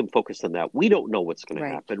and get him focused on that. We don't know what's going to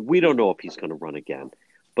happen. We don't know if he's going to run again.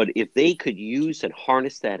 But if they could use and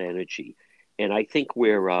harness that energy, and I think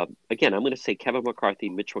again, I'm going to say Kevin McCarthy,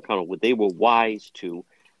 Mitch McConnell, they were wise to,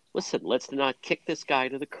 listen, let's not kick this guy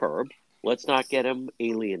to the curb. Let's not get him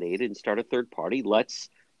alienated and start a third party. Let's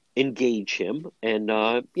engage him and,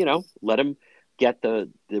 let him get the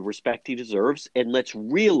respect he deserves. And let's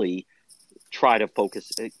really try to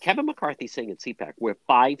focus. Kevin McCarthy saying at CPAC, we're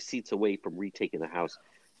 5 seats away from retaking the House.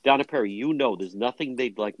 Donna Perry, there's nothing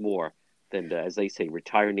they'd like more than, as they say,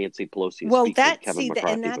 retire Nancy Pelosi. Well, that's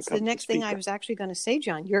the next thing I was actually going to say,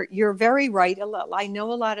 John. You're very right. I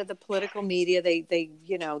know a lot of the political media. They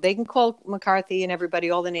can call McCarthy and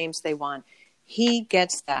everybody all the names they want. He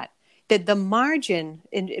gets that. That the margin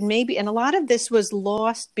and a lot of this was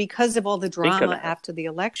lost because of all the drama after the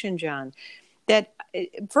election, John. That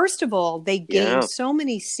first of all, they gained so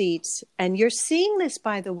many seats, and you're seeing this,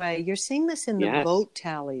 by the way. You're seeing this in the vote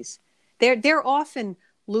tallies. They're often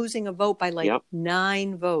losing a vote by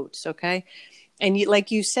 9 votes. Okay, and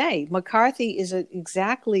like you say, McCarthy is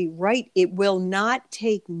exactly right. It will not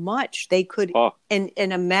take much. They could and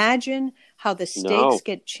imagine how the stakes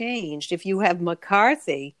get changed if you have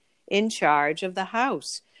McCarthy in charge of the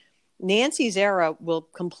House. Nancy's era will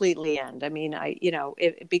completely end. I mean,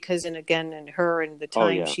 because, and again, and her and the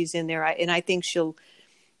time she's in there, and I think she'll,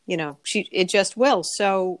 it just will.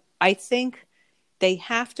 So I think they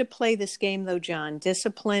have to play this game, though, John,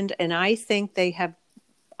 disciplined. And I think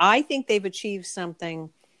they've achieved something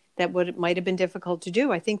that might have been difficult to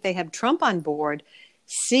do. I think they have Trump on board,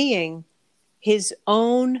 seeing his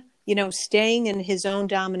own, staying in his own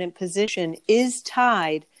dominant position is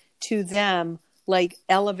tied to them, like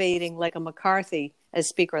elevating like a McCarthy as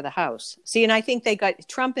Speaker of the House. See, and I think they got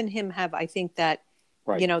Trump and him have, I think that,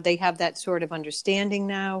 they have that sort of understanding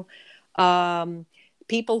now.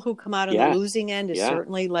 People who come out on the losing end is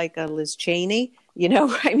certainly like a Liz Cheney.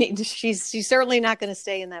 I mean, she's certainly not going to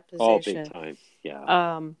stay in that position. Oh, big time.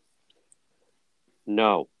 Yeah.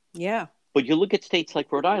 No. Yeah. But you look at states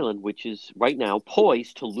like Rhode Island, which is right now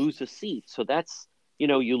poised to lose a seat. So that's, you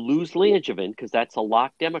lose Langevin because that's a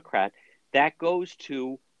locked Democrat. That goes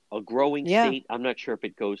to a growing state. I'm not sure if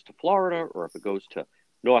it goes to Florida or if it goes to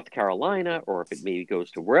North Carolina or if it maybe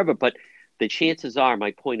goes to wherever. But the chances are,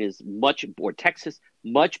 my point is or Texas,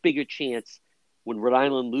 much bigger chance when Rhode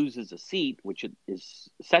Island loses a seat, which is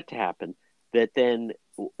set to happen, that then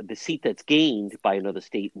the seat that's gained by another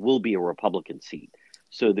state will be a Republican seat.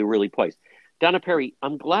 So they're really poised. Donna Perry,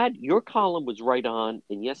 I'm glad your column was right on.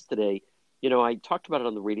 And yesterday, I talked about it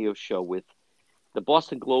on the radio show with the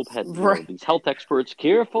Boston Globe had these health experts.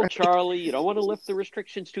 Careful, Charlie. You don't want to lift the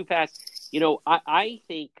restrictions too fast. I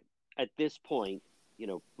think at this point,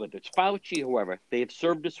 whether it's Fauci, whoever, they have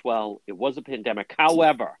served us well. It was a pandemic.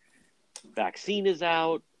 However, vaccine is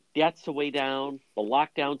out. Deaths are way down. The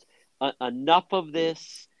lockdowns. Enough of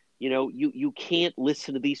this. You can't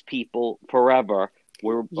listen to these people forever.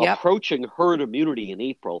 We're approaching herd immunity in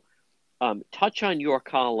April. Touch on your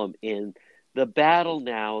column in the battle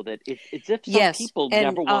now that it's as if some people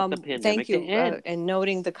never want the pandemic to end. And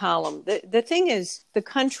noting the column. The thing is, the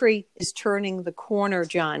country is turning the corner,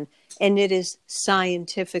 John, and it is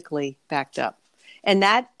scientifically backed up. And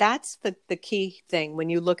that's the key thing when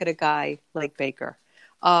you look at a guy like Baker.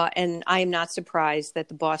 And I am not surprised that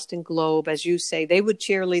the Boston Globe, as you say, they would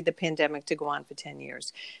cheerlead the pandemic to go on for 10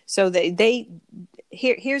 years. So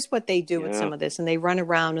here's what they do with some of this. And they run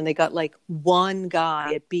around and they got like one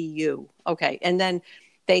guy at BU. Okay. And then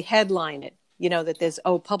they headline it, that there's,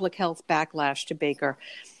 public health backlash to Baker.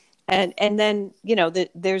 And then,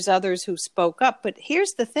 there's others who spoke up. But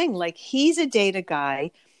here's the thing, like he's a data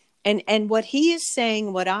guy. And what he is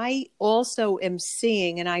saying, what I also am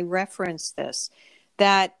seeing, and I reference this,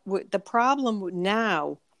 that the problem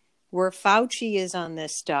now where Fauci is on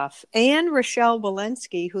this stuff and Rochelle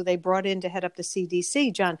Walensky, who they brought in to head up the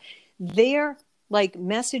CDC, John, their like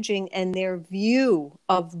messaging and their view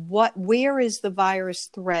of where is the virus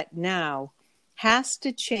threat now has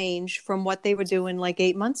to change from what they were doing like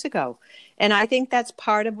 8 months ago. And I think that's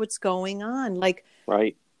part of what's going on. Like,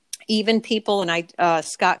 right. Even people, and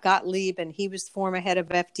Scott Gottlieb, and he was former head of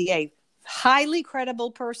FDA, highly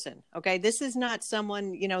credible person. Okay. This is not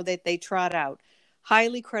someone, that they trot out.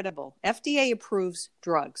 Highly credible. FDA approves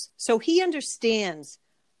drugs. So he understands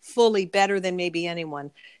fully, better than maybe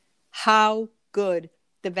anyone, how good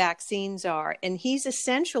the vaccines are. And he's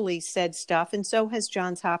essentially said stuff. And so has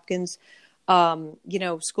Johns Hopkins,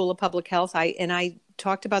 School of Public Health. I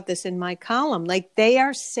talked about this in my column. Like they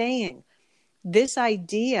are saying this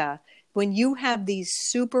idea, when you have these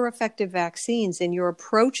super effective vaccines and you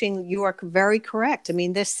are very correct. I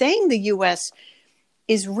mean, they're saying the U.S.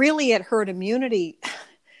 is really at herd immunity,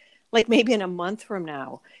 like maybe in a month from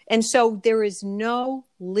now. And so there is no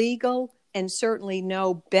legal and certainly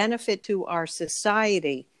no benefit to our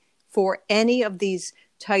society for any of these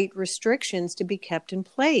tight restrictions to be kept in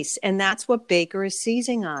place. And that's what Baker is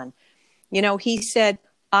seizing on. He said,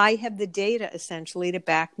 I have the data essentially to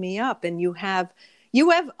back me up. And you have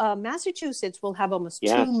Massachusetts will have almost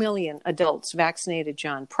 2 million adults vaccinated,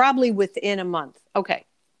 John, probably within a month. Okay.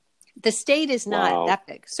 The state is not that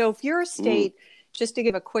big. So if you're a state, just to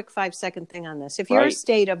give a quick 5-second thing on this, if you're a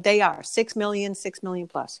state they are 6 million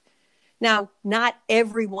plus. Now, not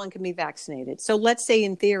everyone can be vaccinated. So let's say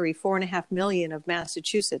in theory, 4.5 million of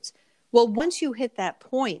Massachusetts. Well, once you hit that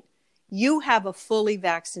point, you have a fully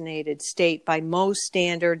vaccinated state by most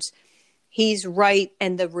standards. He's right.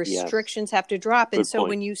 And the restrictions have to drop. And so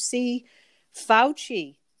when you see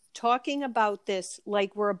Fauci talking about this,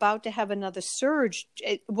 like we're about to have another surge,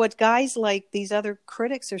 what guys like these other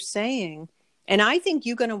critics are saying, and I think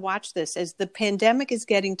you're going to watch this as the pandemic is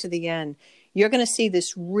getting to the end, you're going to see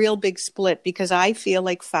this real big split because I feel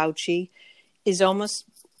like Fauci is almost,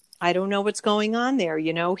 I don't know what's going on there.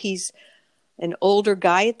 He's an older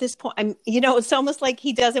guy at this point. It's almost like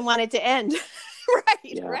he doesn't want it to end.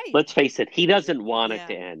 Right. Let's face it, he doesn't want it Yeah.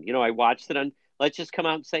 to end. You know, I watched it on, let's just come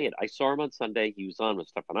out and say it. I saw him on Sunday. He was on with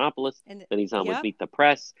Stephanopoulos. And Then he's on with yep, Meet the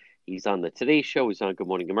Press. He's on the Today Show. He's on Good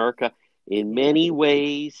Morning America. In yeah. many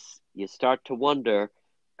ways, you start to wonder,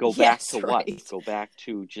 go back Yes, to what? right. Go back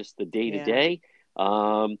to just the day to Yeah. day.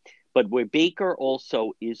 But where Baker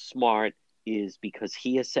also is smart is because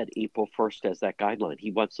he has set April 1st as that guideline.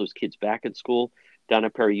 He wants those kids back in school. Donna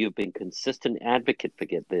Perry, you've been consistent advocate for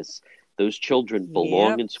this. Those children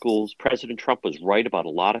belong Yep. in schools. President Trump was right about a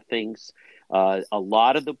lot of things. A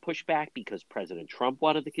lot of the pushback because President Trump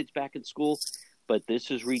wanted the kids back in school. But this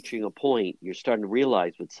is reaching a point you're starting to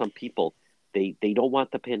realize with some people, they don't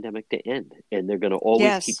want the pandemic to end. And they're going to always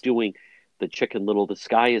Yes. keep doing the Chicken Little, the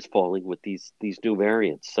sky is falling with these new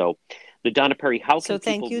variants. So, the Donna Perry, how can So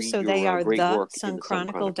thank people you. read So your they are great work in the Sun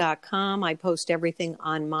Chronicle? thesunchronicle.com. I post everything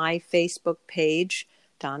on my Facebook page,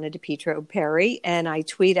 Donna DePietro Perry, and I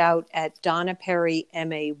tweet out at Donna Perry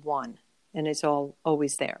MA1, and it's all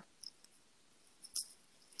always there.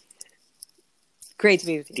 Great to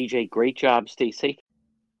be with you. DJ, great job. Stay safe.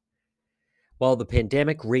 While the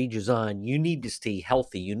pandemic rages on, you need to stay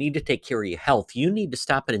healthy. You need to take care of your health. You need to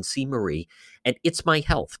stop in and see Marie at It's My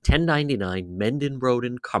Health, 1099 Menden Road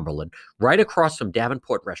in Cumberland, right across from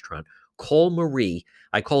Davenport Restaurant. Call Marie.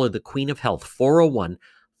 I call her the Queen of Health,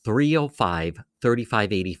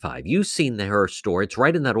 401-305-3585. You've seen her store. It's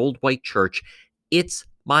right in that old white church. It's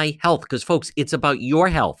My Health, because, folks, it's about your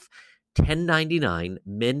health. 1099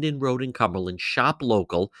 Menden Road in Cumberland. Shop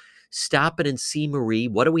local. Stop in and see Marie.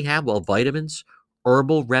 What do we have? Well, vitamins,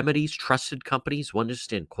 herbal remedies, trusted companies who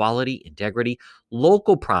understand quality, integrity,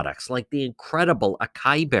 local products like the incredible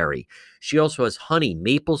acai berry. She also has honey,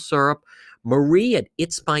 maple syrup. Marie at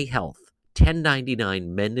It's My Health,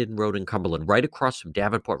 1099 Menden Road in Cumberland, right across from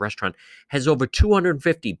Davenport Restaurant, has over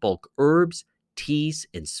 250 bulk herbs, teas,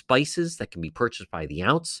 and spices that can be purchased by the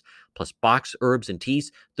ounce, plus box herbs and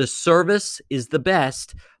teas. The service is the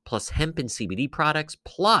best, plus hemp and CBD products,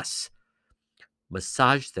 plus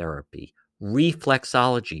massage therapy,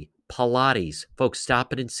 reflexology, Pilates. Folks,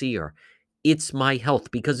 stop it and see her. It's My Health,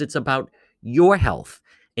 because it's about your health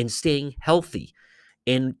and staying healthy.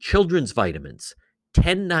 And children's vitamins,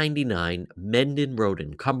 1099 Menden Road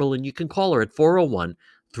in Cumberland. You can call her at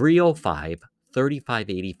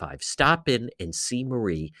 401-305-3585. Stop in and see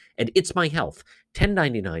Marie. And It's My Health,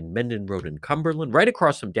 1099 Menden Road in Cumberland, right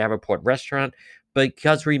across from Davenport Restaurant.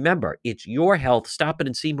 Because remember, it's your health. Stop in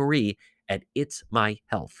and see Marie at It's My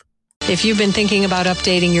Health. If you've been thinking about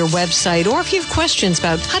updating your website, or if you have questions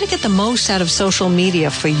about how to get the most out of social media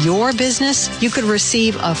for your business, you could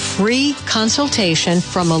receive a free consultation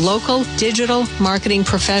from a local digital marketing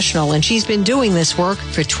professional, and she's been doing this work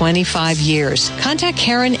for 25 years. Contact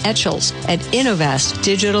Karen Etchels at Innovast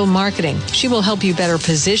Digital Marketing. She will help you better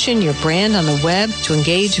position your brand on the web to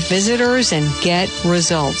engage visitors and get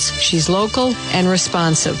results. She's local and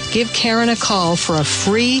responsive. Give Karen a call for a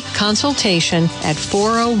free consultation at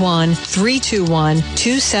 401-321-2799.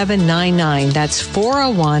 That's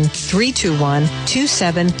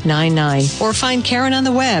 401-321-2799. Or find Karen on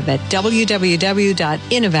the web at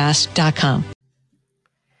www.innovast.com.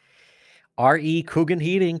 R.E. Coogan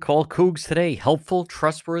Heating. Call Cougs today. Helpful,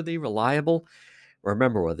 trustworthy, reliable.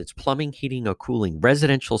 Remember, whether it's plumbing, heating, or cooling,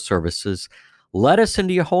 residential services, let us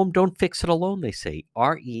into your home. Don't fix it alone, they say.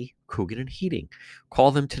 R.E. Coogan Heating.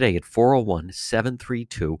 Call them today at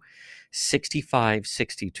 401-732-6562.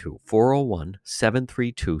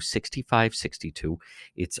 401-732-6562.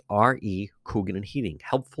 It's R.E. Coogan Heating.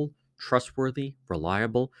 Helpful, trustworthy,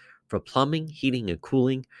 reliable. For plumbing, heating, and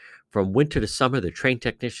cooling, from winter to summer, the trained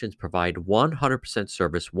technicians provide 100%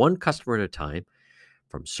 service, one customer at a time.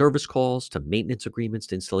 From service calls to maintenance agreements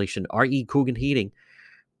to installation, R.E. Coogan Heating,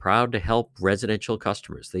 proud to help residential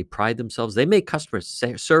customers. They pride themselves. They make customer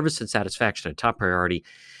service and satisfaction a top priority.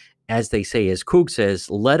 As they say, as Coog says,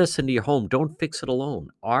 let us into your home. Don't fix it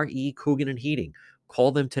alone. R.E. Coogan Heating.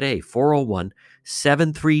 Call them today,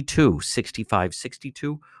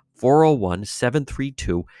 401-732-6562.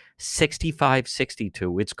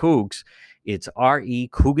 401-732-6562. It's Cougs. It's R.E.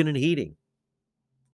 Coogan Heating.